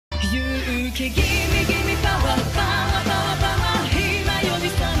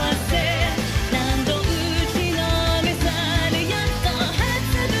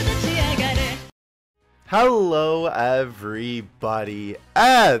Hello everybody,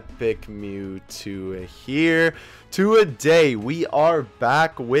 Epic Mewtwo here. Today we are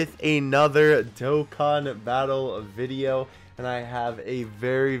back with another Dokkan battle video, and I have a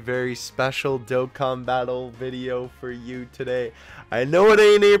very special Dokkan battle video for you today. I know it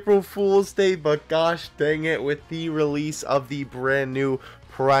ain't April Fool's Day, but gosh dang it, with the release of the brand new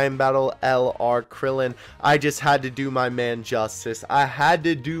Prime Battle LR Krillin, I just had to do my man justice. I had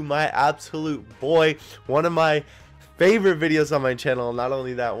to do my absolute boy, one of my favorite videos on my channel. Not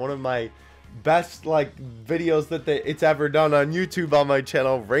only that, one of my best videos that it's ever done on YouTube on my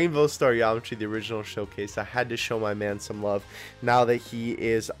channel, Rainbow Star Yamcha, the original showcase. I had to show my man some love now that he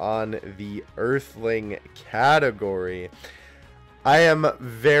is on the Earthling category. I am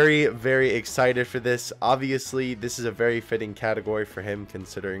very excited for this. Obviously, this is a very fitting category for him,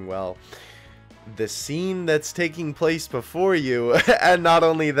 considering, well, the scene that's taking place before you, and not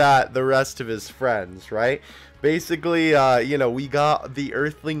only that, the rest of his friends, right? Basically, you know, we got the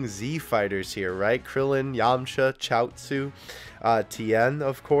Earthling Z fighters here, right? Krillin, Yamcha, Chaozu, Tien,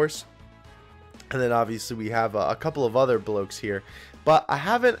 of course. And then obviously we have a couple of other blokes here. But I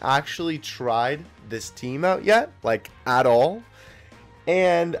haven't actually tried this team out yet, like, at all.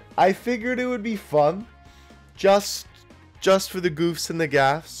 And I figured it would be fun, just for the goofs and the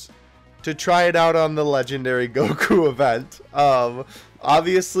gaffs, to try it out on the Legendary Goku event.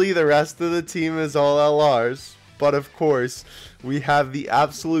 Obviously the rest of the team is all LRs, but of course we have the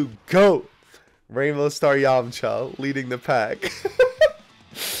absolute GOAT, Rainbow Star Yamcha, leading the pack.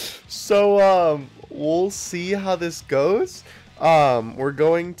 So we'll see how this goes. We're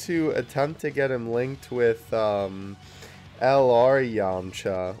going to attempt to get him linked with LR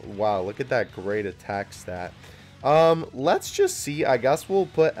Yamcha. Wow, look at that great attack stat. Let's just see. I guess we'll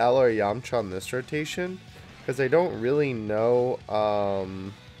put LR Yamcha on this rotation, because I don't really know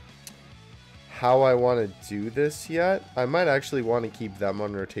how I want to do this yet. I might actually want to keep them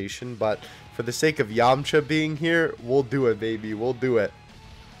on rotation, but for the sake of Yamcha being here, we'll do it, baby. We'll do it.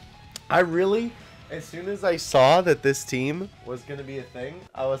 As soon as I saw that this team was going to be a thing,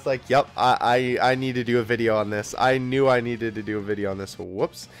 I was like, yep, I need to do a video on this. I knew I needed to do a video on this.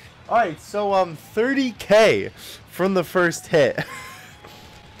 Whoops. Alright, so 30k from the first hit.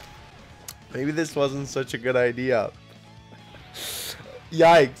 Maybe this wasn't such a good idea.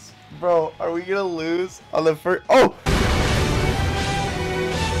 Yikes. Bro, are we going to lose on the first... Oh!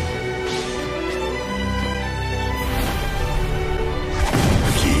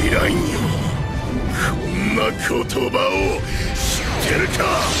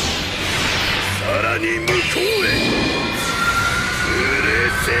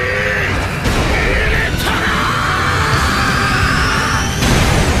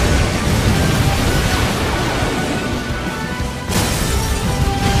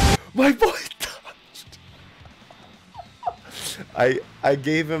 My boy dodged. I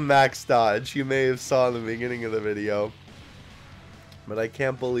gave him max dodge. You may have saw in the beginning of the video, but I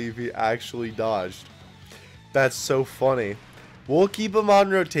can't believe he actually dodged. That's so funny. We'll keep him on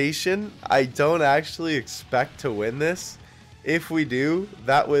rotation. I don't actually expect to win this. If we do,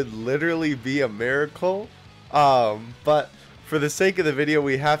 that would literally be a miracle. But for the sake of the video,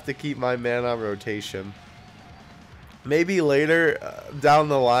 we have to keep my man on rotation. Maybe later down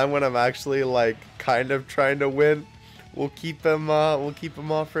the line, when I'm actually kind of trying to win, we'll keep him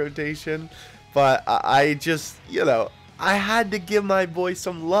off rotation. But I just, you know, I had to give my boy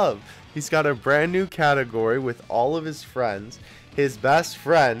some love. He's got a brand new category with all of his friends. His best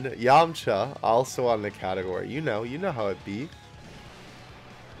friend, Yamcha, also on the category. You know how it be.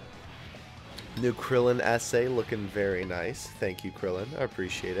 New Krillin essay looking very nice. Thank you, Krillin. I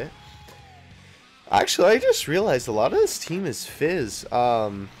appreciate it. Actually, I just realized a lot of this team is Fizz.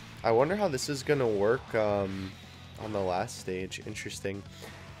 I wonder how this is going to work on the last stage. Interesting.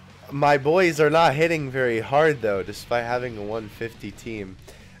 My boys are not hitting very hard, though, despite having a 150 team.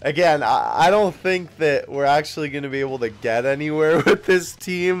 Again, I don't think that we're actually going to be able to get anywhere with this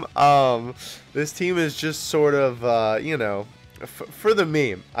team. This team is just sort of, you know, for the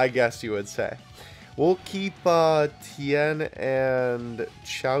meme, I guess you would say. We'll keep Tien and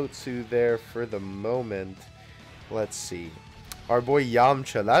Chaozu there for the moment. Let's see. Our boy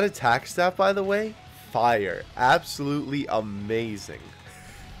Yamcha. That attack stat, by the way, fire. Absolutely amazing.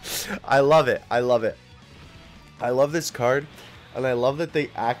 I love it. I love it. I love this card. And I love that they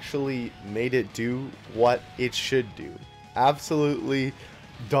actually made it do what it should do. Absolutely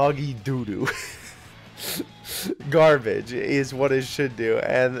doggy doo-doo. Garbage is what it should do,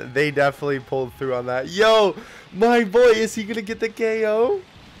 and they definitely pulled through on that. Yo, my boy, is he gonna get the KO?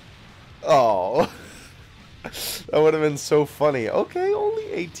 Oh, that would have been so funny. Okay, only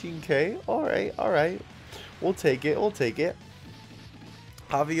 18k. All right, all right. We'll take it. We'll take it.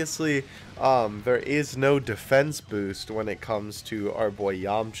 Obviously, there is no defense boost when it comes to our boy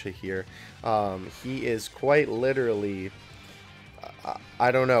Yamcha here. He is quite literally,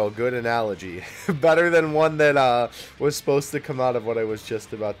 I don't know, good analogy. Better than one that was supposed to come out of what I was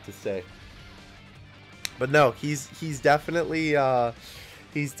just about to say. But no, he's definitely a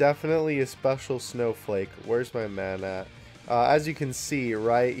special snowflake. Where's my man at? As you can see,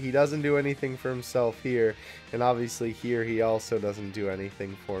 right, he doesn't do anything for himself here, and obviously here he also doesn't do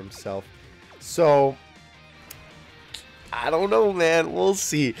anything for himself. So I don't know, man. We'll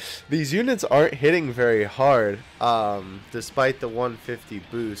see. These units aren't hitting very hard, despite the 150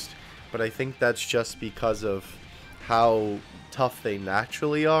 boost, but I think that's just because of how tough they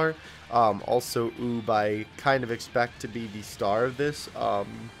naturally are. Also, Oob, I kind of expect to be the star of this.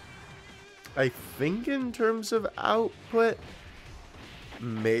 I think in terms of output,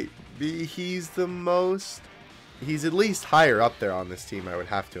 maybe he's the most. He's at least higher up there on this team, I would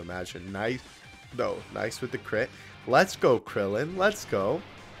have to imagine. Nice, though. Nice with the crit. Let's go, Krillin. Let's go.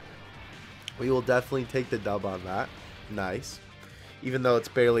 We will definitely take the dub on that. Nice. Even though it's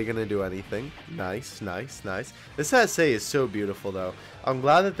barely going to do anything. Nice, nice, nice. This SA is so beautiful, though. I'm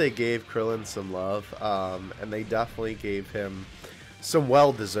glad that they gave Krillin some love, and they definitely gave him some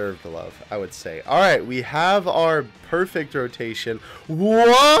well-deserved love, I would say. Alright, we have our perfect rotation.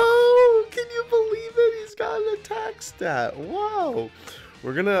 Whoa! Can you believe it? He's got an attack stat. Wow.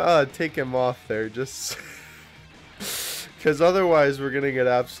 We're going to take him off there just because otherwise we're going to get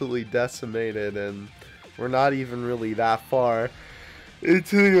absolutely decimated, and we're not even really that far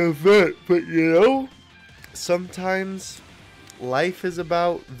into the event. But, you know, sometimes life is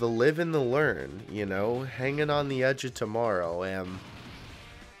about the live and the learn, you know, hanging on the edge of tomorrow. And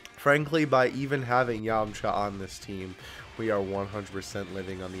frankly, by even having Yamcha on this team, we are 100%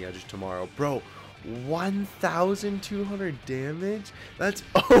 living on the edge of tomorrow. Bro, 1,200 damage? That's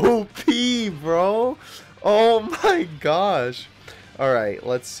OP, bro. Oh my gosh. Alright,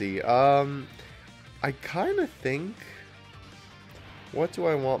 let's see. I kind of think, what do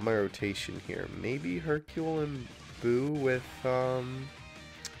I want my rotation here? Maybe Hercule and Boo with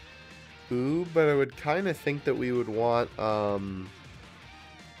Ooh, but I would kind of think that we would want a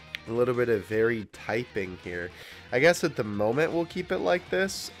little bit of varied typing here. I guess at the moment we'll keep it like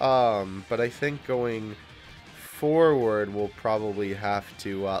this, but I think going forward we'll probably have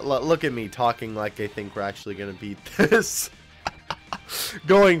to look at me talking like I think we're actually gonna beat this.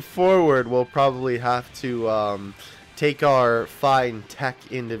 Going forward we'll probably have to take our fine tech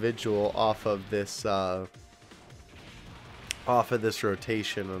individual off of this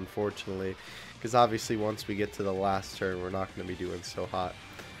rotation, unfortunately, because obviously once we get to the last turn we're not going to be doing so hot.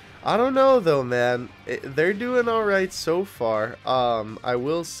 I don't know though, man. They're doing alright so far. I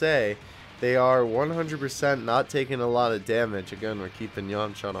will say they are 100% not taking a lot of damage. Again, we're keeping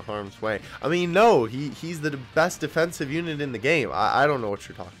Yamcha out of harm's way. I mean, no, he's the best defensive unit in the game. I don't know what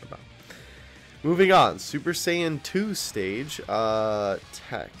you're talking about. Moving on, Super Saiyan 2 stage,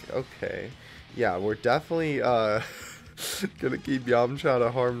 tech, okay. Yeah, we're definitely, gonna keep Yamcha out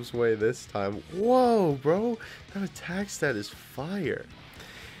of harm's way this time. Whoa, bro, that attack stat is fire.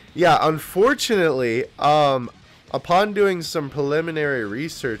 Yeah, unfortunately, upon doing some preliminary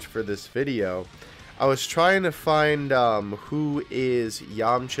research for this video, I was trying to find who is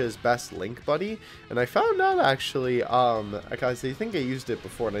Yamcha's best link buddy, and I found out actually, because I think I used it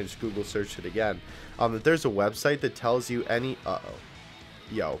before and I just Google searched it again, that there's a website that tells you any,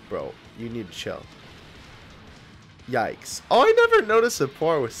 yo, bro, you need to chill. Yikes. Oh, I never noticed it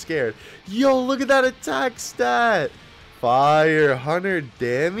before I was scared. Yo, look at that attack stat. Fire, 100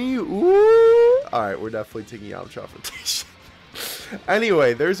 damage. Ooh. Alright, we're definitely taking Yamcha off rotation.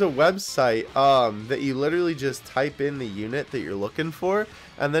 Anyway, there's a website that you literally just type in the unit that you're looking for,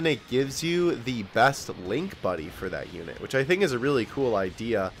 and then it gives you the best link buddy for that unit, which I think is a really cool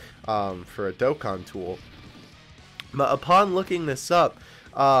idea for a Dokkan tool. But upon looking this up,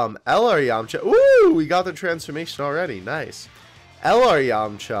 LR Yamcha, ooh, we got the transformation already, nice. LR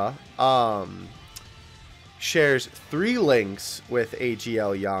Yamcha shares 3 links with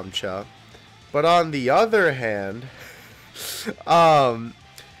AGL Yamcha, but on the other hand, the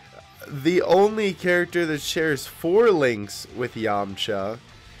only character that shares 4 links with Yamcha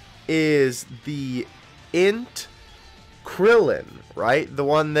is the Int Krillin, right? The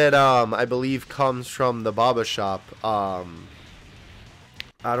one that I believe comes from the Baba Shop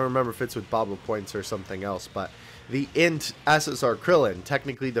I don't remember if it's with Baba Points or something else, but the Int SSR Krillin,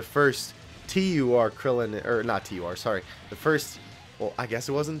 technically the first TUR Krillin, or not TUR, sorry, the first, well, I guess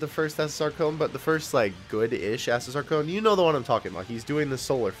it wasn't the first SSR Krillin, but the first, like, good-ish SSR Krillin. You know the one I'm talking about. He's doing the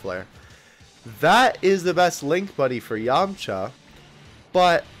Solar Flare. That is the best Link Buddy for Yamcha,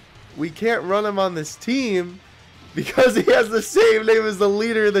 but we can't run him on this team because he has the same name as the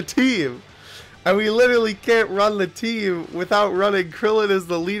leader of the team. And we literally can't run the team without running Krillin as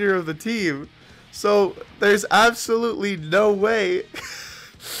the leader of the team. So there's absolutely no way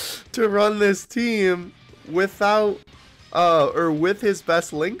to run this team without or with his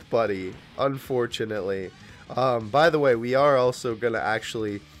best Link Buddy, unfortunately. By the way, we are also going to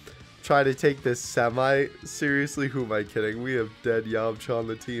actually try to take this semi-seriously. Who am I kidding? We have dead Yamcha on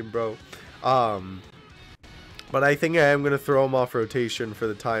the team, bro. But I think I am going to throw him off rotation for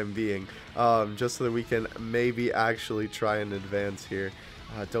the time being. Just so that we can maybe actually try and advance here.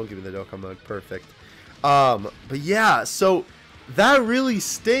 Don't give me the Dokkan mode. Perfect. But yeah, so that really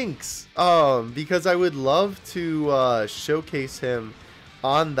stinks. Because I would love to showcase him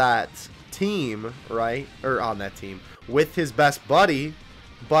on that team, right? Or on that team with his best buddy.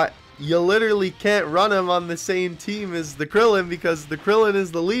 But you literally can't run him on the same team as the Krillin because the Krillin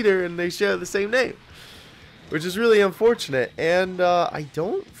is the leader and they share the same name. Which is really unfortunate. And I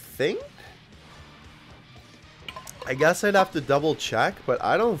don't think... I guess I'd have to double check, but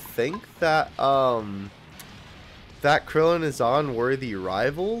I don't think that that Krillin is on Worthy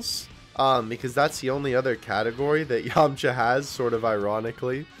Rivals, because that's the only other category that Yamcha has, sort of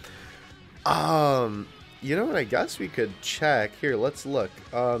ironically. You know what, I guess we could check. Here, let's look.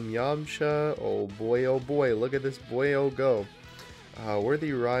 Yamcha, oh boy, look at this boyo go.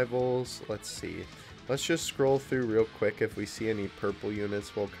 Worthy Rivals, let's see. Let's just scroll through real quick. If we see any purple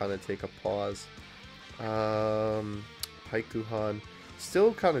units, we'll kind of take a pause. Haikuhan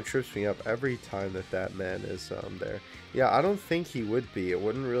still kind of trips me up every time that man is there. Yeah, I don't think he would be. It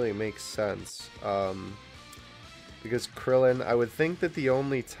wouldn't really make sense. Because Krillin, I would think that the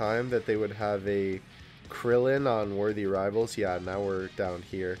only time that they would have a Krillin on Worthy Rivals, yeah, now we're down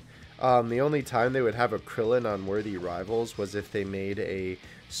here. The only time they would have a Krillin on Worthy Rivals was if they made a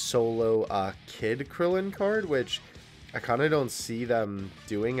solo Kid Krillin card, which I kind of don't see them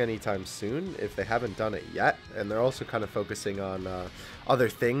doing anytime soon if they haven't done it yet. And they're also kind of focusing on other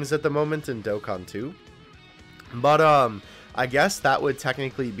things at the moment in Dokkan 2. But I guess that would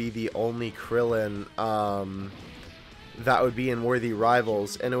technically be the only Krillin that would be in Worthy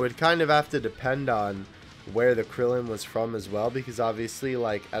Rivals. And it would kind of have to depend on where the Krillin was from as well. Because obviously,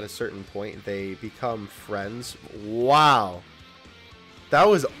 like, at a certain point, they become friends. Wow. That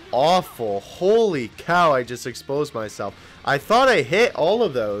was awful. Holy cow, I just exposed myself. I thought I hit all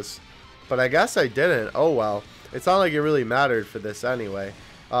of those, but I guess I didn't. Oh well. It's not like it really mattered for this anyway.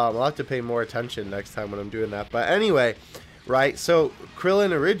 I'll have to pay more attention next time when I'm doing that. But anyway, right, so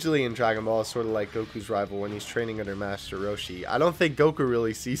Krillin originally in Dragon Ball is sort of like Goku's rival when he's training under Master Roshi. I don't think Goku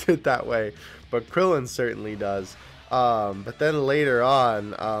really sees it that way, but Krillin certainly does. But then later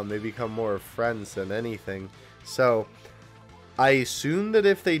on, they become more friends than anything. So I assume that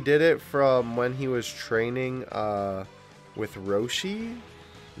if they did it from when he was training with Roshi,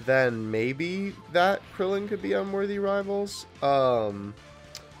 then maybe that Krillin could be on Worthy Rivals.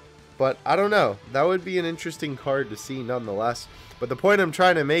 But I don't know. That would be an interesting card to see nonetheless. But the point I'm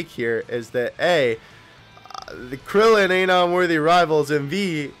trying to make here is that A, the Krillin ain't on Worthy Rivals, and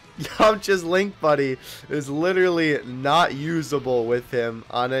B, Yamcha's Link Buddy is literally not usable with him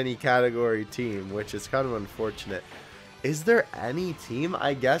on any category team, which is kind of unfortunate. Is there any team?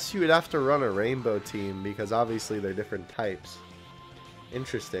 I guess you would have to run a rainbow team because obviously they're different types.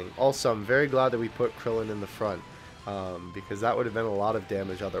 Interesting. Also, I'm very glad that we put Krillin in the front because that would have been a lot of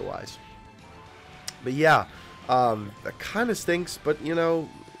damage otherwise. But yeah, that kind of stinks, but you know,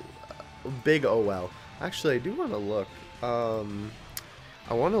 big oh well. Actually, I do want to look.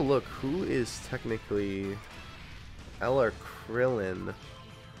 I want to look who is technically LR Krillin.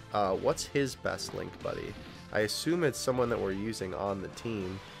 What's his best Link Buddy? I assume it's someone that we're using on the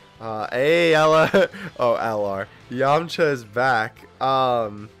team. Hey, LR. Oh, LR. Yamcha is back.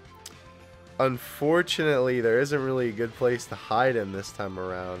 Unfortunately, there isn't really a good place to hide him this time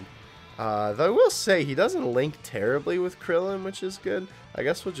around. Though I will say, he doesn't link terribly with Krillin, which is good. I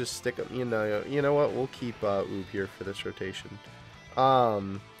guess we'll just stick him, you know what, we'll keep Oob here for this rotation.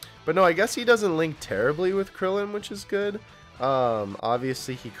 But no, I guess he doesn't link terribly with Krillin, which is good.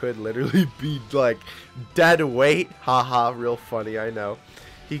 Obviously he could literally be like dead weight. Haha, real funny, I know.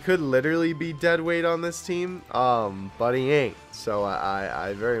 He could literally be dead weight on this team, but he ain't. So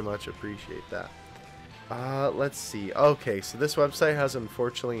I very much appreciate that. Let's see. Okay, so this website has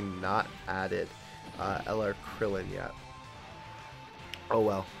unfortunately not added LR Krillin yet. Oh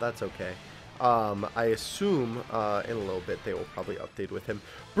well, that's okay. I assume in a little bit they will probably update with him.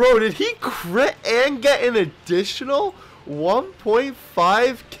 Bro, did he crit and get an additional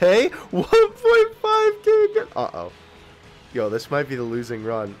 1.5k? 1.5k? Uh-oh. Yo, this might be the losing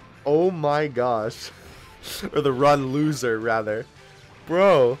run. Oh my gosh. Or the run loser, rather.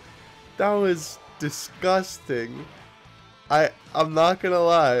 Bro, that was disgusting. I'm not gonna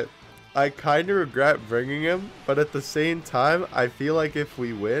lie. I kind of regret bringing him, but at the same time, I feel like if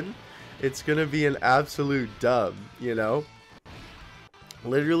we win, it's gonna be an absolute dub, you know?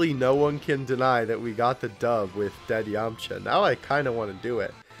 Literally no one can deny that we got the dub with Dead Yamcha. Now I kind of want to do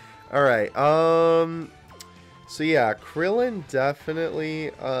it. Alright, so yeah, Krillin definitely,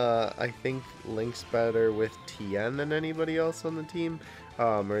 I think links better with Tien than anybody else on the team.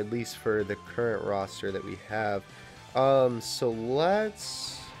 Or at least for the current roster that we have. So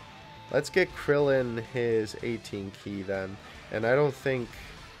let's get Krillin his 18 key then. And I don't think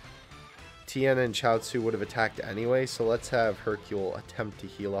Tien and Chaozu would have attacked anyway, so let's have Hercule attempt to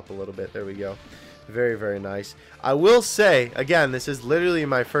heal up a little bit. There we go. Very, very nice. I will say, again, this is literally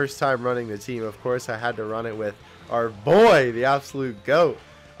my first time running the team. Of course, I had to run it with our boy, the absolute GOAT.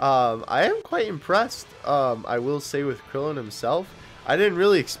 I am quite impressed, I will say, with Krillin himself. I didn't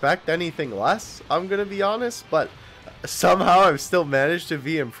really expect anything less, I'm going to be honest, but somehow I've still managed to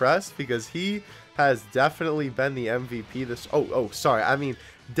be impressed because he has definitely been the MVP this... Oh, sorry. I mean,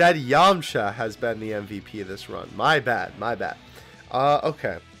 Dead Yamcha has been the MVP this run. My bad.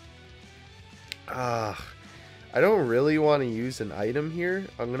 Okay. I don't really want to use an item here.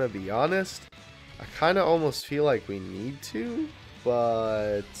 I'm going to be honest. I kind of almost feel like we need to,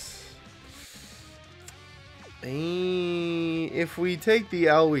 but... if we take the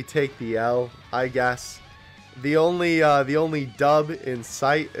L, we take the L, I guess. The only dub in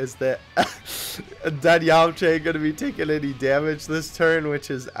sight is that Dead Yamcha ain't gonna be taking any damage this turn,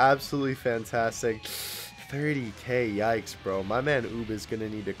 which is absolutely fantastic. 30k, yikes, bro. My man Oob is gonna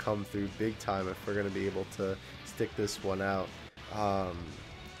need to come through big time if we're gonna be able to stick this one out.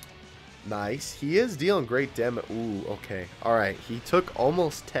 Nice. He is dealing great damage. Ooh, okay. Alright, he took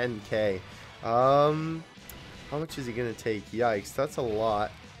almost 10k. How much is he gonna take? Yikes, that's a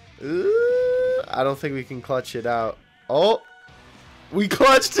lot. Ooh, I don't think we can clutch it out. Oh, we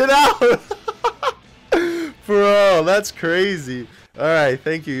clutched it out. Bro, that's crazy. Alright,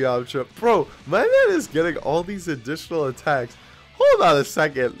 thank you, Yamcha. Bro, my man is getting all these additional attacks. Hold on a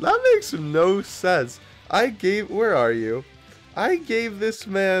second. That makes no sense. Where are you? I gave this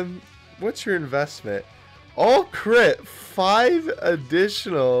man, what's your investment? All crit, 5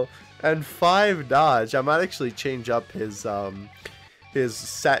 additional and 5 dodge. I might actually change up his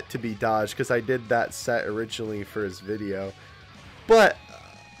set to be dodge because I did that set originally for his video. But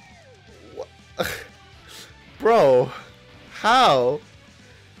bro, how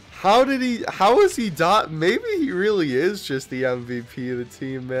is he dot? Maybe he really is just the MVP of the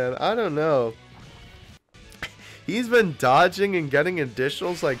team, man. I don't know. He's been dodging and getting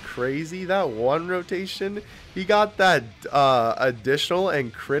additionals like crazy. That one rotation, he got that additional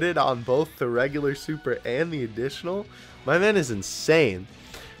and critted on both the regular super and the additional. My man is insane.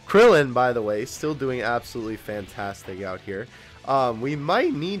 Krillin, by the way, still doing absolutely fantastic out here. We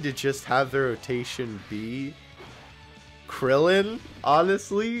might need to just have the rotation be Krillin,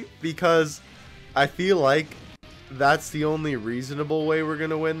 honestly, because I feel like that's the only reasonable way we're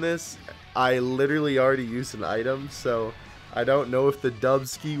going to win this. I literally already used an item, so I don't know if the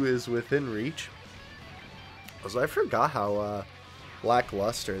Dubski is within reach. Also, I forgot how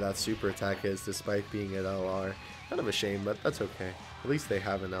lackluster that super attack is despite being an LR. Kind of a shame, but that's okay. At least they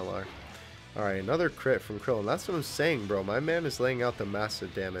have an LR. Alright, another crit from Krillin. That's what I'm saying, bro. My man is laying out the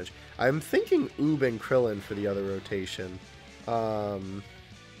massive damage. I'm thinking Oob and Krillin for the other rotation. Because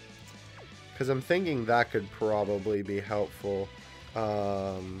I'm thinking that could probably be helpful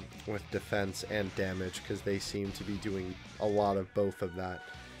with defense and damage, because they seem to be doing a lot of both of that.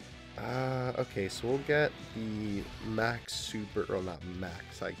 Okay, so we'll get the max super, or not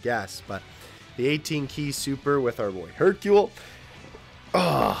max, I guess, but the 18 key super with our boy Hercule.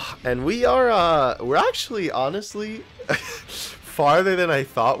 Oh, and we're actually, honestly, farther than I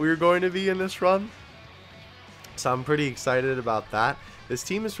thought we were going to be in this run. So I'm pretty excited about that. This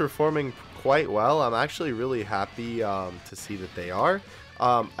team is performing quite well. I'm actually really happy to see that they are.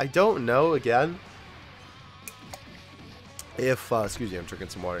 I don't know, again, if, excuse me, I'm drinking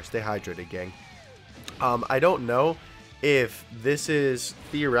some water. Stay hydrated, gang. I don't know if this is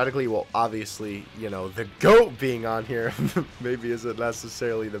theoretically, well, obviously, you know, the GOAT being on here maybe isn't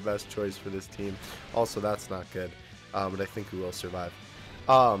necessarily the best choice for this team. Also, that's not good, but I think we will survive.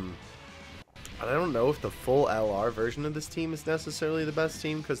 I don't know if the full LR version of this team is necessarily the best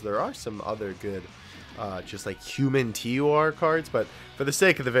team, because there are some other good just like human TUR cards, but for the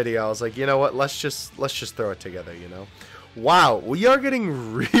sake of the video I was like, you know what, let's just throw it together, you know. Wow, we are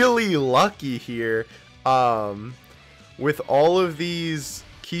getting really lucky here with all of these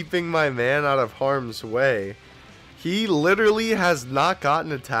keeping my man out of harm's way. He literally has not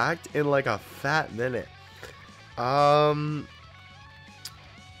gotten attacked in like a fat minute.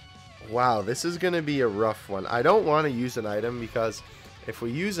 Wow, this is going to be a rough one. I don't want to use an item, because if we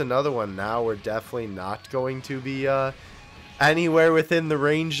use another one now, we're definitely not going to be anywhere within the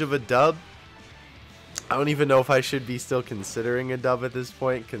range of a dub. I don't even know if I should be still considering a dub at this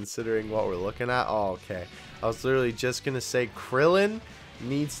point, considering what we're looking at. Oh, okay. I was literally just going to say Krillin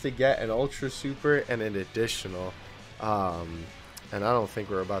needs to get an Ultra Super and an additional. And I don't think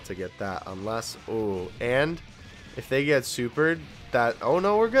we're about to get that unless... Oh, and if they get supered... That, oh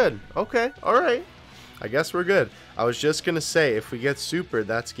no, we're good. Okay, alright. I guess we're good. I was just gonna say, if we get super,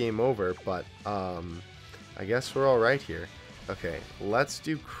 that's game over, but I guess we're alright here. Okay, let's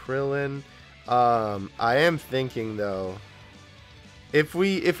do Krillin. I am thinking though, if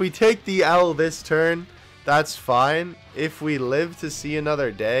we take the L this turn, that's fine. If we live to see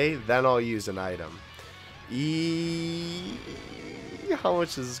another day, then I'll use an item. How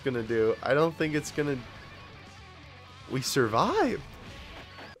much is this gonna do? I don't think it's gonna... We survived.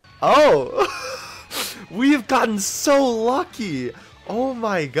 Oh, we have gotten so lucky. Oh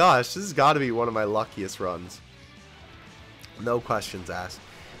my gosh, this has got to be one of my luckiest runs. No questions asked.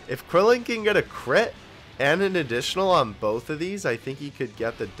 If Krillin can get a crit and an additional on both of these, I think he could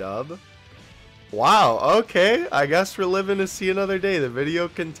get the dub. Wow, okay. I guess we're living to see another day. The video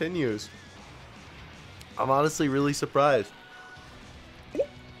continues. I'm honestly really surprised.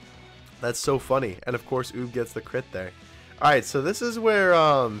 That's so funny. And of course, Oob gets the crit there. Alright, so this is where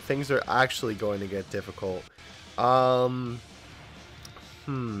things are actually going to get difficult.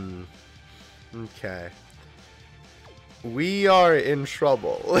 Okay. We are in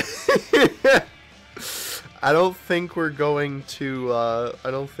trouble. I don't think we're going to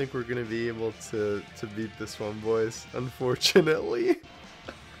I don't think we're going to be able to beat this one, boys, unfortunately.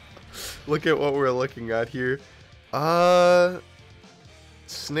 Look at what we're looking at here.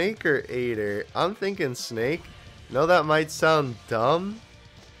 Snake or Aider? I'm thinking Snake. No, that might sound dumb,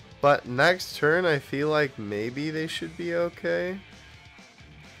 but next turn I feel like maybe they should be okay.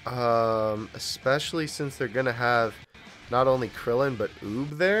 Especially since they're gonna have not only Krillin but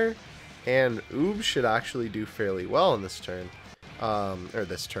Oob there, and Oob should actually do fairly well in this turn.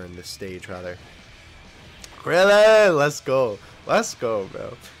 This stage rather. Krillin, let's go. Let's go,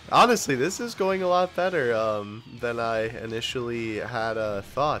 bro. Honestly, this is going a lot better than I initially had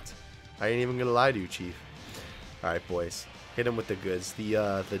thought. I ain't even gonna lie to you, Chief. Alright, boys. Hit him with the goods.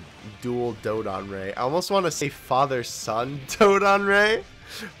 The dual Dodon Ray. I almost want to say father-son Dodon Ray,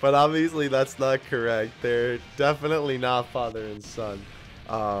 but obviously that's not correct. They're definitely not father and son.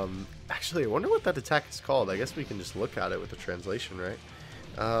 Actually, I wonder what that attack is called. I guess we can just look at it with the translation, right?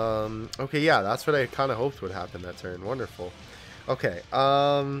 Okay, yeah, that's what I kind of hoped would happen that turn. Wonderful. Okay,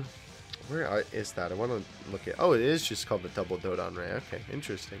 where is that? I want to look at... Oh, it is just called the double Dodon Ray. Okay,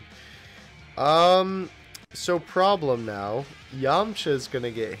 interesting. So problem now, Yamcha is going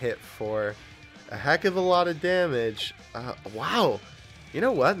to get hit for a heck of a lot of damage. Wow. You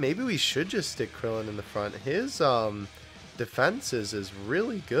know what? Maybe we should just stick Krillin in the front. His defenses is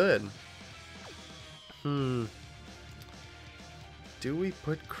really good. Do we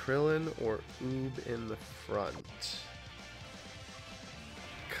put Krillin or Oob in the front?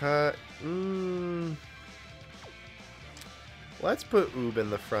 Let's put Oob in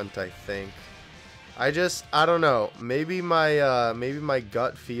the front, I think. I don't know. Maybe my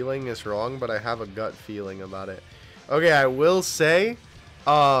gut feeling is wrong, but I have a gut feeling about it. Okay, I will say,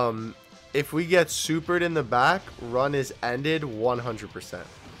 if we get supered in the back, run is ended 100%.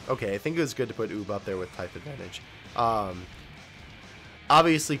 Okay, I think it was good to put Oob up there with type advantage.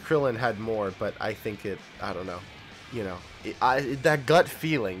 Obviously Krillin had more, but I think I don't know. You know, that gut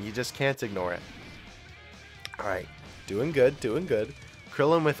feeling, you just can't ignore it. Alright, doing good, doing good.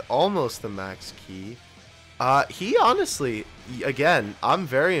 Krillin with almost the max key. He honestly, again, I'm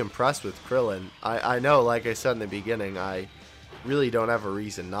very impressed with Krillin. I know, like I said in the beginning, I really don't have a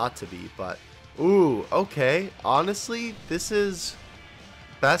reason not to be, but... Ooh, okay. Honestly, this is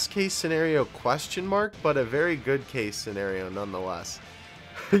best case scenario question mark, but a very good case scenario nonetheless.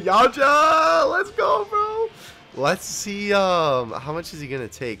 Yamcha! Let's go, bro! Let's see, how much is he gonna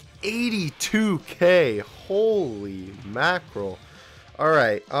take? 82k. Holy mackerel.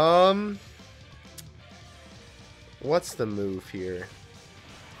 Alright, what's the move here?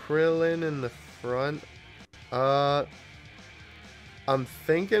 Krillin in the front. I'm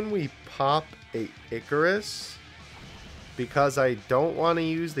thinking we pop a Icarus, because I don't want to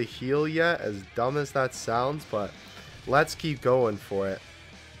use the heal yet, as dumb as that sounds, but let's keep going for it.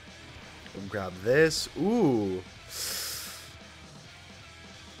 Grab this. Ooh.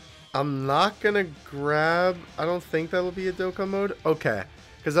 I'm not gonna grab... I don't think that'll be a Dokkan mode. Okay.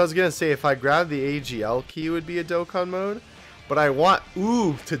 Because I was gonna say, if I grab the AGL key, it would be a Dokkan mode. But I want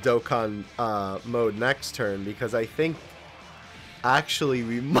Ooh to Dokkan mode next turn, because I think actually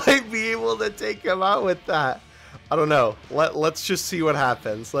we might be able to take him out with that. I don't know. Let's just see what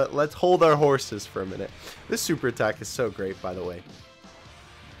happens. Let's hold our horses for a minute. This super attack is so great, by the way.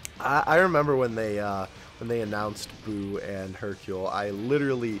 I remember when they announced Boo and Hercule, I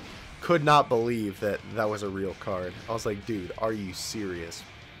literally could not believe that that was a real card. I was like, dude, are you serious?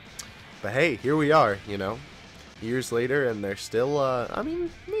 But hey, here we are, you know, years later, and they're still, I mean,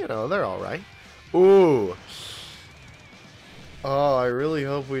 you know, they're all right. Ooh. Oh, I really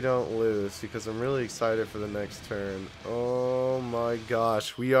hope we don't lose, because I'm really excited for the next turn. Oh my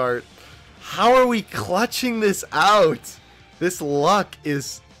gosh, we are... How are we clutching this out? This luck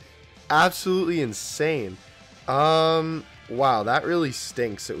is absolutely insane. Wow, that really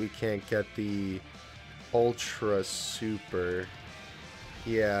stinks that we can't get the Ultra Super.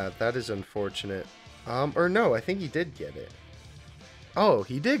 Yeah, that is unfortunate. Or no, I think he did get it. Oh,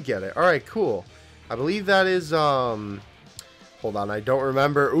 he did get it. Alright, cool. I believe that is, hold on, I don't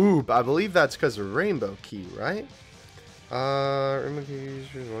remember. Ooh, I believe that's because of Rainbow Key, right?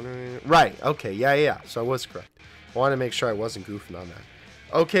 Right, okay, yeah. So I was correct. I want to make sure I wasn't goofing on that.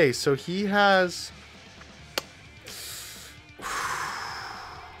 Okay, so he has...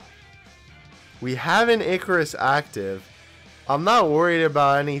 We have an Icarus active. I'm not worried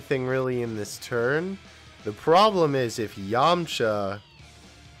about anything really in this turn. The problem is if Yamcha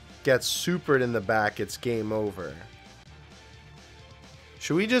gets supered in the back, it's game over.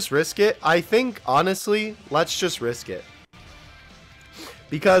 Should we just risk it? I think, honestly, let's just risk it.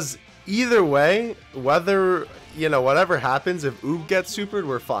 Because either way, whether, you know, whatever happens, if Oob gets supered,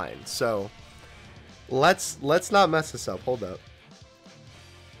 we're fine. So, let's not mess this up. Hold up.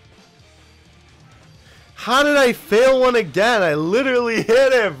 How did I fail one again? I literally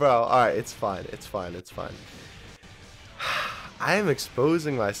hit it, bro. Alright, it's fine. It's fine. It's fine. I am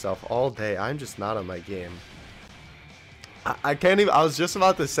exposing myself all day. I'm just not on my game. I can't even... I was just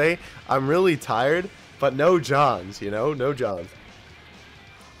about to say, I'm really tired, but no Johns, you know? No Johns.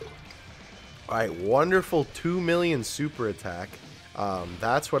 Alright, wonderful 2 million super attack.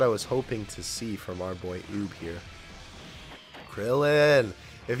 That's what I was hoping to see from our boy Oob here. Krillin.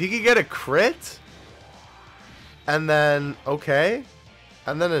 If you could get a crit... And then, okay.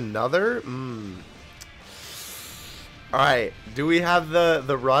 And then another? Alright, do we have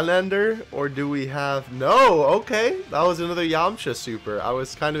the run ender? Or do we have... No, okay. That was another Yamcha super. I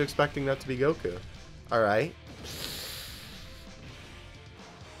was kind of expecting that to be Goku. Alright.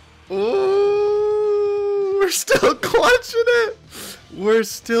 Ooh, we're still clutching it. We're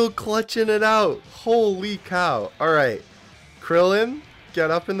still clutching it out. Holy cow. Alright. Krillin,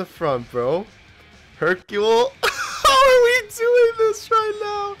 get up in the front, bro. Hercule. How are we doing this right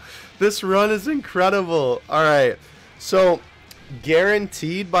now? This run is incredible. Alright. So,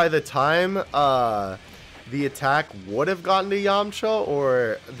 guaranteed by the time the attack would have gotten to Yamcha,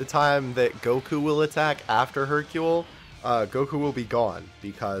 or the time that Goku will attack after Hercule, Goku will be gone.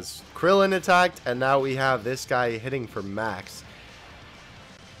 Because Krillin attacked, and now we have this guy hitting for max.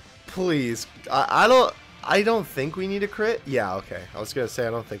 Please. I don't think we need a crit. Yeah, okay. I was going to say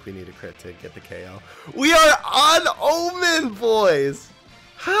I don't think we need a crit to get the KO. We are on Omen, boys!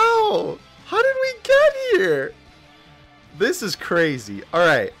 How? How did we get here? This is crazy.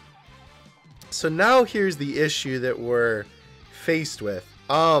 Alright. So now here's the issue that we're faced with.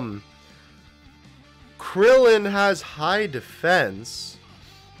 Krillin has high defense.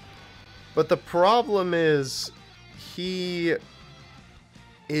 But the problem is he...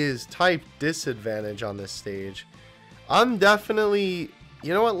 is type disadvantage on this stage. I'm definitely...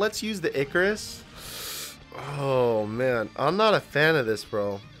 You know what? Let's use the Icarus. Oh, man. I'm not a fan of this,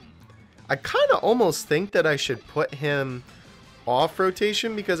 bro. I kind of almost think that I should put him off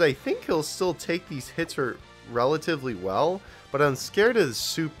rotation, because I think he'll still take these hits relatively well. But I'm scared of the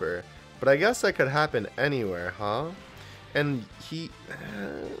super. But I guess that could happen anywhere, huh? And he...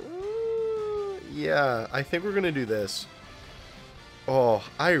 yeah, I think we're going to do this. Oh,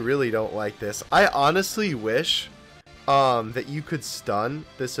 I really don't like this. I honestly wish that you could stun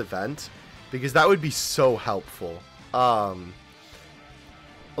this event, because that would be so helpful.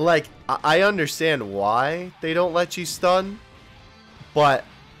 Like, I understand why they don't let you stun, but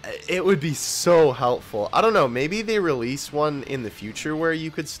it would be so helpful. I don't know, maybe they release one in the future where you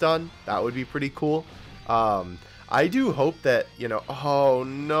could stun. That would be pretty cool. I do hope that, you know, oh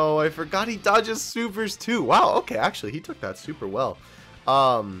no, I forgot he dodges supers too. Wow, okay, actually, he took that super well.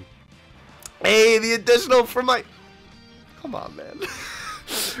 Hey, the additional for my... Come on, man.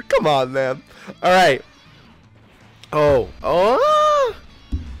 Come on, man. All right. Oh.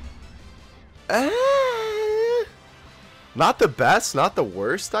 Not the best, not the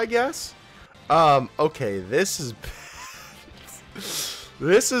worst, I guess. Okay, this is bad.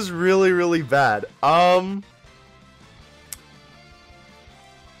 This is really, really bad.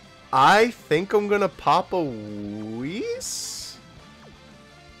 I think I'm gonna pop a Whis.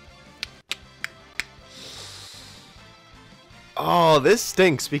 Oh, this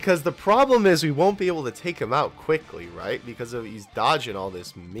stinks, because the problem is we won't be able to take him out quickly, right? Because he's dodging all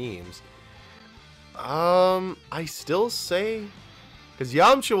this memes. I still say, because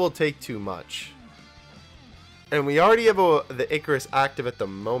Yamcha will take too much. And we already have the Icarus active at the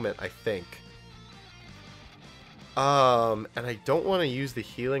moment, I think. And I don't want to use the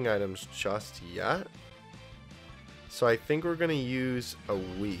healing items just yet. So I think we're going to use a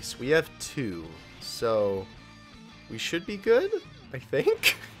Whis. We have 2, so we should be good, I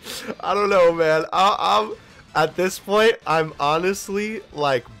think. I don't know, man. I'm at this point, I'm honestly,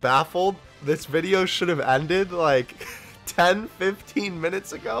 like, baffled. This video should have ended, like, 10-15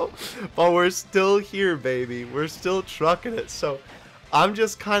 minutes ago, but we're still here, baby. We're still trucking it, so I'm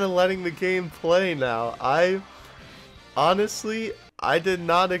just kind of letting the game play now. Honestly, I did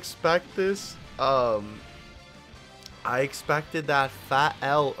not expect this. I expected that fat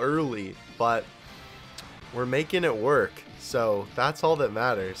L early, but we're making it work, so that's all that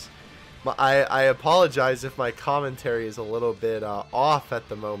matters. I apologize if my commentary is a little bit off at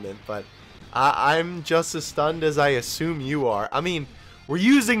the moment, but I'm just as stunned as I assume you are. I mean, we're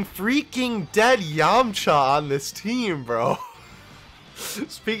using freaking dead Yamcha on this team, bro.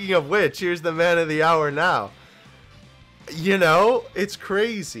 Speaking of which, here's the man of the hour now. You know, it's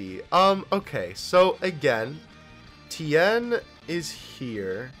crazy. Okay, so again, Tien is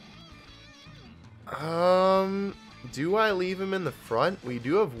here. Do I leave him in the front? We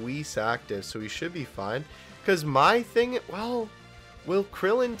do have Whis active, so we should be fine. Because my thing, well, will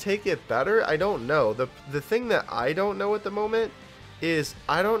Krillin take it better? I don't know. The thing that I don't know at the moment is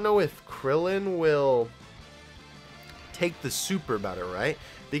I don't know if Krillin will take the super better, right?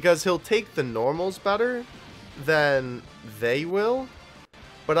 Because he'll take the normals better than they will.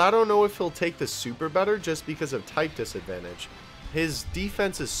 But I don't know if he'll take the super better just because of type disadvantage. His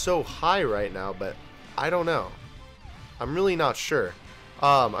defense is so high right now, but I don't know. I'm really not sure.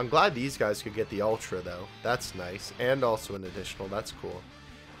 I'm glad these guys could get the Ultra, though. That's nice. And also an additional. That's cool.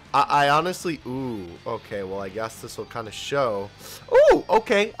 I honestly... Ooh, okay. Well, I guess this will kind of show... Ooh,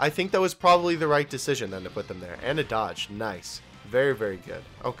 okay. I think that was probably the right decision, then, to put them there. And a dodge. Nice. Very, very good.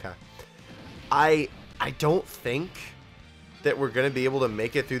 Okay. I don't think that we're going to be able to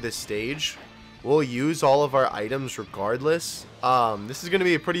make it through this stage. We'll use all of our items regardless. This is going to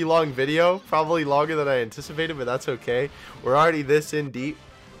be a pretty long video. Probably longer than I anticipated, but that's okay. We're already this in deep.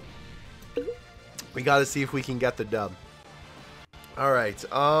 We got to see if we can get the dub. Alright.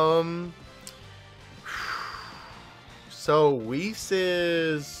 So, Whis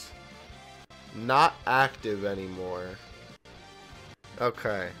is not active anymore.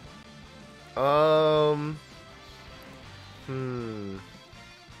 Okay.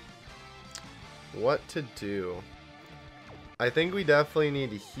 What to do? I think we definitely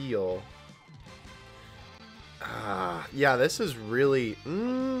need to heal. Yeah, this is really...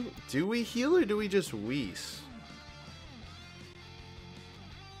 do we heal or do we just Whis?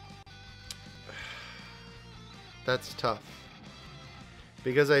 That's tough.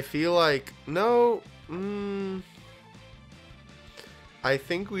 Because I feel like... No. I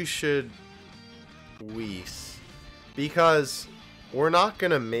think we should Whis. Because we're not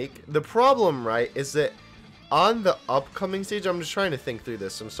going to make... The problem, right, is that on the upcoming stage... I'm just trying to think through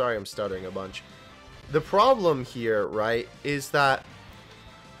this. I'm sorry I'm stuttering a bunch. The problem here, right, is that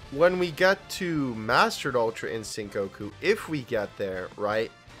when we get to Mastered Ultra Instinct Goku, if we get there,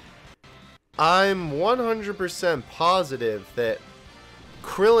 right, I'm 100% positive that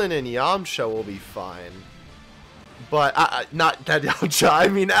Krillin and Yamcha will be fine. But, not that Yamcha, I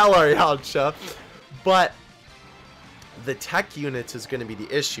mean LR Yamcha. But the tech units is going to be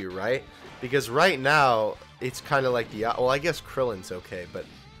the issue, right? Because right now, it's kind of like the, well, I guess Krillin's okay, but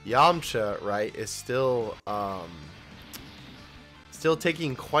Yamcha, right, is still still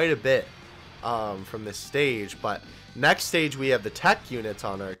taking quite a bit from this stage. But next stage we have the tech units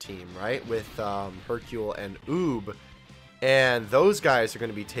on our team, right, with Hercule and Oob, and those guys are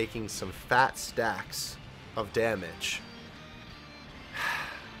going to be taking some fat stacks of damage.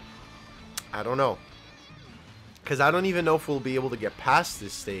 I don't know, because I don't even know if we'll be able to get past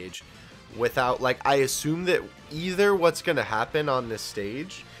this stage without, like, I assume that either what's going to happen on this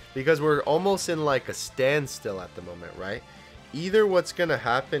stage, because we're almost in like a standstill at the moment, right? Either what's going to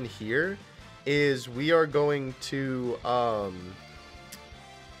happen here is we are going to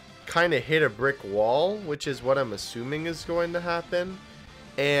kind of hit a brick wall, which is what I'm assuming is going to happen,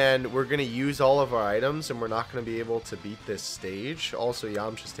 and we're going to use all of our items and we're not going to be able to beat this stage. Also,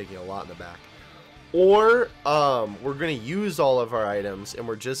 Yamcha's taking a lot in the back. Or we're going to use all of our items and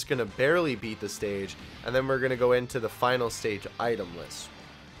we're just going to barely beat the stage, and then we're going to go into the final stage itemless.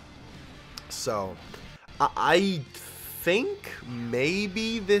 So I think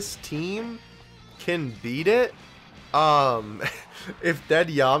maybe this team can beat it. If Dead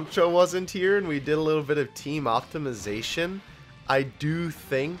Yamcha wasn't here and we did a little bit of team optimization, I do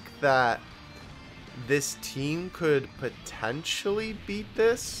think that this team could potentially beat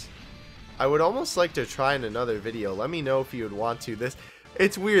this. I would almost like to try in another video. Let me know if you would want to.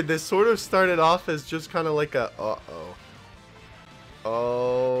 It's weird. This sort of started off as just kind of like a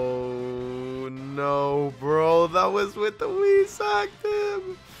oh no, bro, that was with the Wii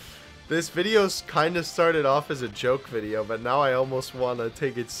Active. This video's kind of started off as a joke video, but now I almost want to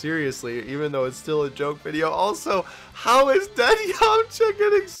take it seriously, even though it's still a joke video. Also, how is Dead Yamcha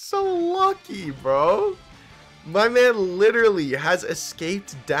getting so lucky, bro? My man literally has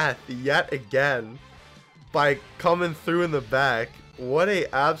escaped death yet again by coming through in the back. What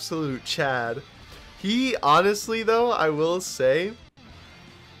a absolute Chad. He, honestly though, I will say,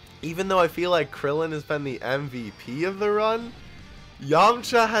 even though I feel like Krillin has been the MVP of the run,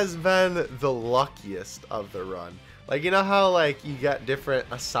 Yamcha has been the luckiest of the run. Like, you know how, like, you get different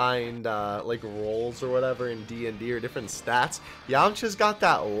assigned, like, roles or whatever in D&D or different stats? Yamcha's got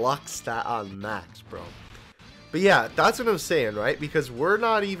that luck stat on max, bro. But yeah, that's what I'm saying, right? Because we're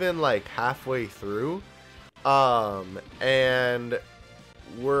not even, like, halfway through. And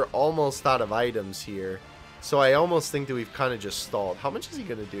we're almost out of items here. So I almost think that we've kind of just stalled. How much is he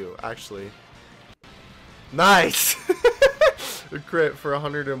going to do, actually? Nice! A crit for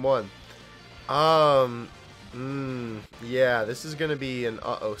 101. Yeah, this is going to be an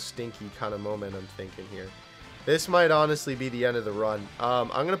uh-oh stinky kind of moment, I'm thinking here. This might honestly be the end of the run. I'm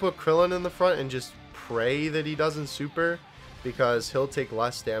going to put Krillin in the front and just pray that he doesn't super, because he'll take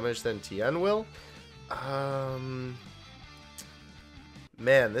less damage than Tien will.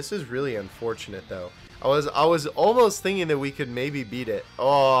 Man, this is really unfortunate though. I was almost thinking that we could maybe beat it.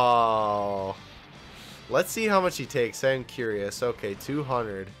 Oh, let's see how much he takes. I'm curious. Okay,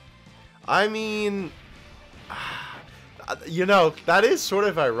 200. I mean, you know, that is sort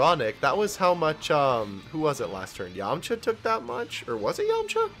of ironic. That was how much who was it last turn? Yamcha took that much, or was it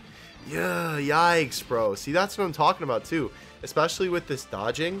Yamcha? Yeah, yikes, bro. See, that's what I'm talking about too. Especially with this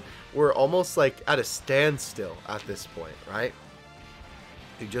dodging, we're almost like at a standstill at this point, right?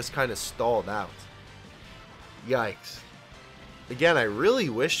 You just kind of stalled out. Yikes. Again, I really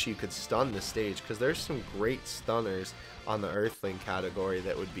wish you could stun the stage, because there's some great stunners on the Earthling category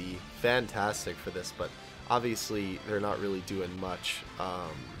that would be fantastic for this, but obviously they're not really doing much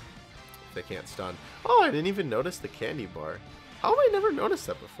if they can't stun. Oh, I didn't even notice the candy bar. How have I never noticed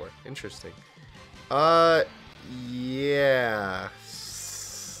that before? Interesting. Yeah.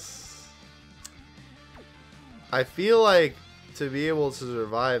 I feel like to be able to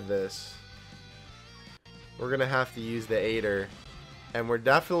survive this, we're going to have to use the Aider. And we're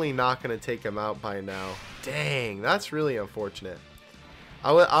definitely not going to take him out by now. Dang, that's really unfortunate.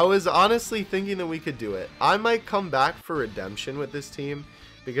 I was honestly thinking that we could do it. I might come back for redemption with this team,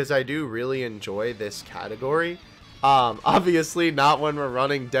 because I do really enjoy this category. Obviously not when we're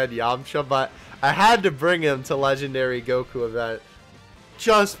running Dead Yamcha, but I had to bring him to Legendary Goku event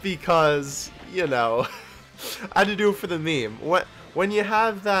just because, you know, I had to do it for the meme. When you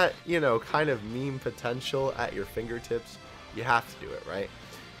have that, you know, kind of meme potential at your fingertips, you have to do it, right?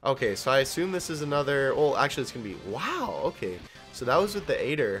 Okay, so I assume this is another, well, actually it's going to be, wow, okay. So that was with the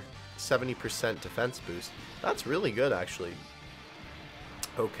Aider, 70% defense boost. That's really good, actually.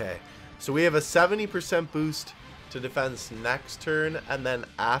 Okay, so we have a 70% boost to defense next turn, and then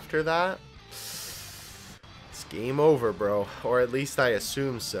after that, it's game over, bro. Or at least I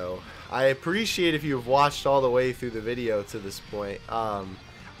assume so. I appreciate if you've watched all the way through the video to this point.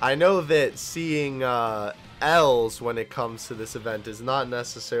 I know that seeing L's when it comes to this event is not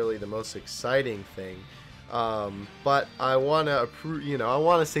necessarily the most exciting thing. But I want to I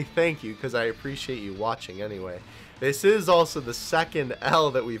want to say thank you because I appreciate you watching anyway. This is also the second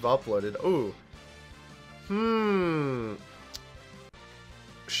L that we've uploaded. Ooh.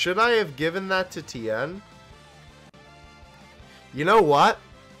 Should I have given that to Tien? You know what?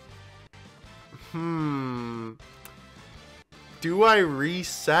 Do I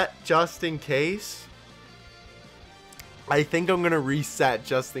reset just in case? I think I'm gonna reset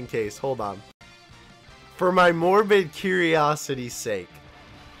just in case. Hold on. For my morbid curiosity's sake,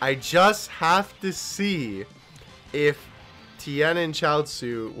 I just have to see if Tien and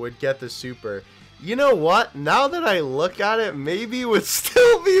Chaozu would get the super. You know what? Now that I look at it, maybe it would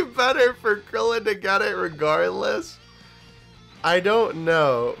still be better for Krillin to get it regardless. I don't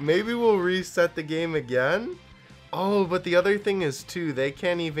know. Maybe we'll reset the game again. Oh, but the other thing is too, they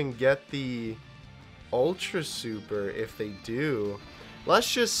can't even get the Ultra Super if they do.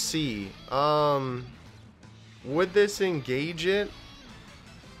 Let's just see. Would this engage it?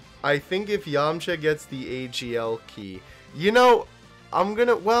 I think if Yamcha gets the AGL key. You know, I'm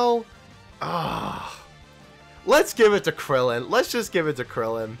gonna, well, let's give it to Krillin. Let's just give it to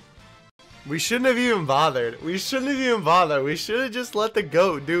Krillin. We shouldn't have even bothered. We shouldn't have even bothered. We should have just let the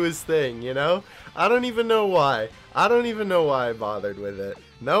GOAT do his thing, you know? I don't even know why. I don't even know why I bothered with it.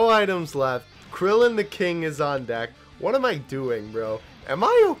 No items left. Krillin the King is on deck. What am I doing, bro? Am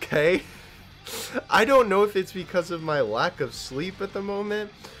I okay? I don't know if it's because of my lack of sleep at the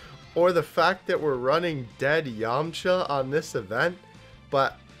moment or the fact that we're running dead Yamcha on this event,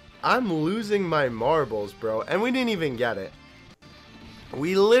 but I'm losing my marbles, bro, and we didn't even get it.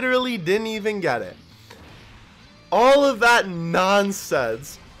 We literally didn't even get it. All of that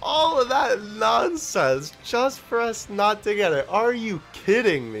nonsense just for us not to get it. Are you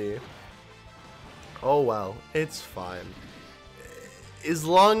kidding me? Oh well, it's fine. As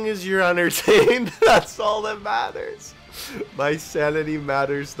long as you're entertained, that's all that matters. My sanity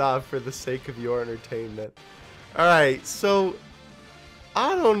matters not for the sake of your entertainment. Alright, so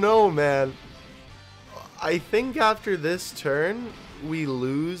I don't know, man. I think after this turn, we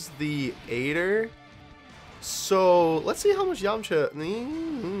lose the Aider. So let's see how much Yamcha.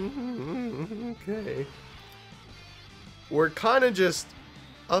 Okay. We're kind of just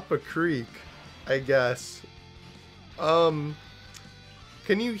up a creek, I guess.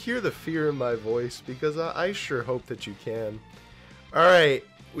 Can you hear the fear in my voice? Because I sure hope that you can. Alright,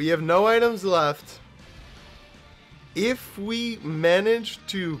 we have no items left. If we manage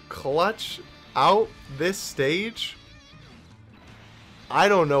to clutch out this stage, I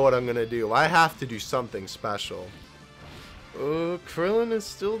don't know what I'm gonna do. I have to do something special. Krillin is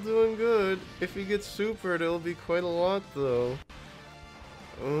still doing good. If he gets supered, it'll be quite a lot though.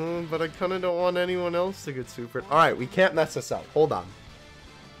 But I kinda don't want anyone else to get supered. Alright, we can't mess this up. Hold on.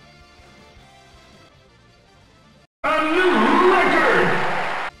 A new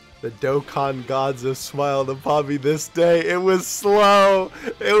record! The Dokkan gods have smiled upon me this day. It was slow.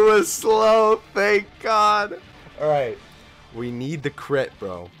 It was slow. Thank God. Alright. We need the crit,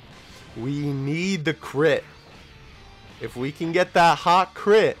 bro. We need the crit. If we can get that hot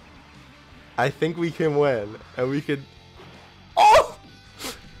crit, I think we can win. And we could... Oh!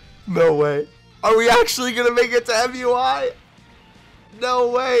 No way. Are we actually going to make it to MUI? No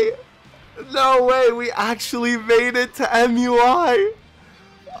way. No way. We actually made it to MUI.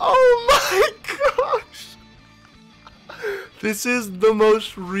 Oh my gosh. This is the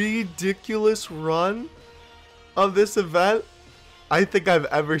most ridiculous run of this event I think I've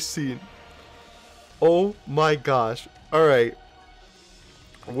ever seen. Oh my gosh. Alright.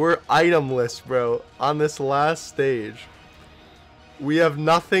 We're itemless, bro, on this last stage. We have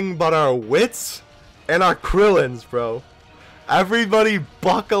nothing but our wits and our Krillins, bro. Everybody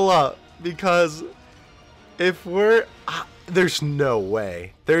buckle up, because if we're... there's no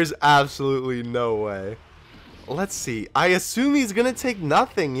way. There's absolutely no way. Let's see. I assume he's gonna take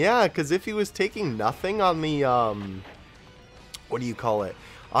nothing. Yeah, because if he was taking nothing on the, what do you call it?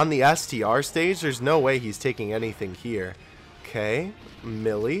 On the STR stage, there's no way he's taking anything here. Okay.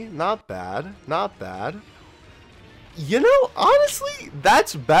 Millie. Not bad. Not bad. You know, honestly,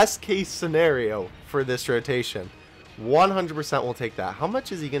 that's best case scenario for this rotation. 100% will take that. How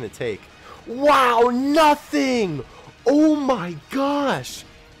much is he gonna take? Wow, nothing! Oh my gosh!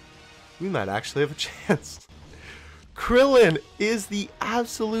 We might actually have a chance. Krillin is the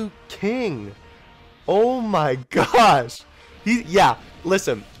absolute king. Oh my gosh. Yeah,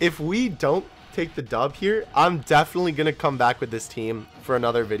 listen, if we don't take the dub here, I'm definitely going to come back with this team for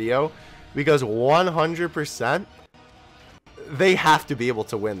another video, because 100% they have to be able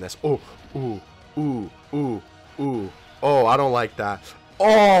to win this. Oh, ooh, Ooh, ooh, ooh. Oh, I don't like that.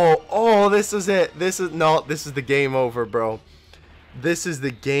 Oh, oh, this is it. This is the game over, bro. This is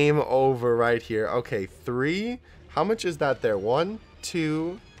the game over right here. Okay, 3. How much is that there? 1,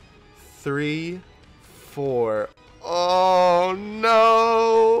 2, 3, 4. Oh,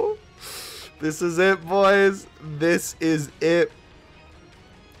 no. This is it, boys. This is it.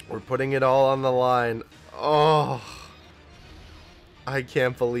 We're putting it all on the line. Oh, I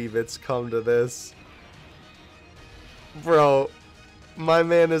can't believe it's come to this. Bro, my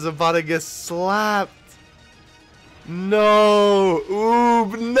man is about to get slapped. No,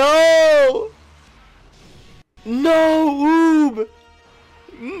 Oob, no. No, Oob.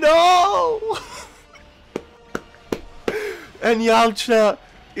 No. And Yamcha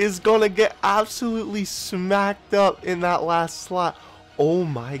is gonna get absolutely smacked up in that last slot. Oh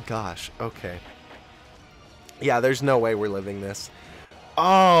my gosh. Okay. Yeah, there's no way we're living this.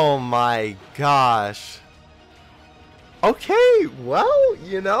 Oh my gosh. Okay, well,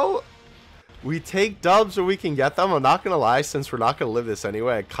 you know, we take dubs or we can get them. I'm not gonna lie, since we're not gonna live this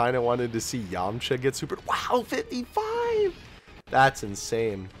anyway, I kind of wanted to see Yamcha get super. Wow, 55. That's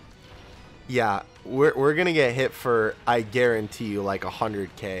insane. Yeah, we're gonna get hit for, I guarantee you, like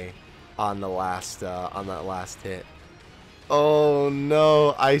 100K on the last on that last hit. Oh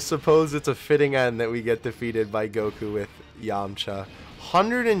no, I suppose it's a fitting end that we get defeated by Goku with Yamcha.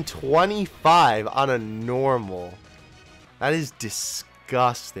 125 on a normal. That is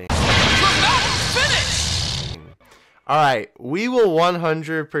disgusting. Alright, we will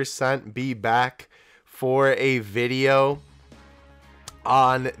 100% be back for a video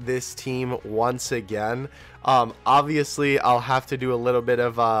on this team once again. Obviously, I'll have to do a little bit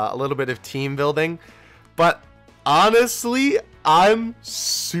of team building, but honestly, I'm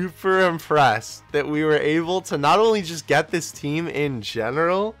super impressed that we were able to not only just get this team in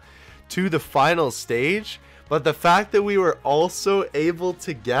general to the final stage, but the fact that we were also able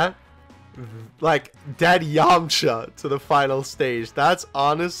to get like dead Yamcha to the final stage. That's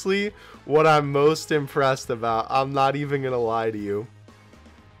honestly what I'm most impressed about. I'm not even gonna lie to you.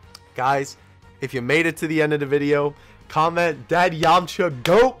 Guys, if you made it to the end of the video, comment dead Yamcha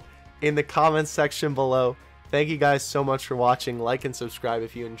GOAT in the comments section below. Thank you guys so much for watching. Like and subscribe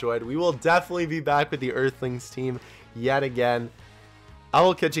if you enjoyed. We will definitely be back with the Earthlings team yet again. I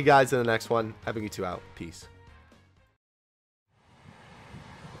will catch you guys in the next one. Having you two out. Peace.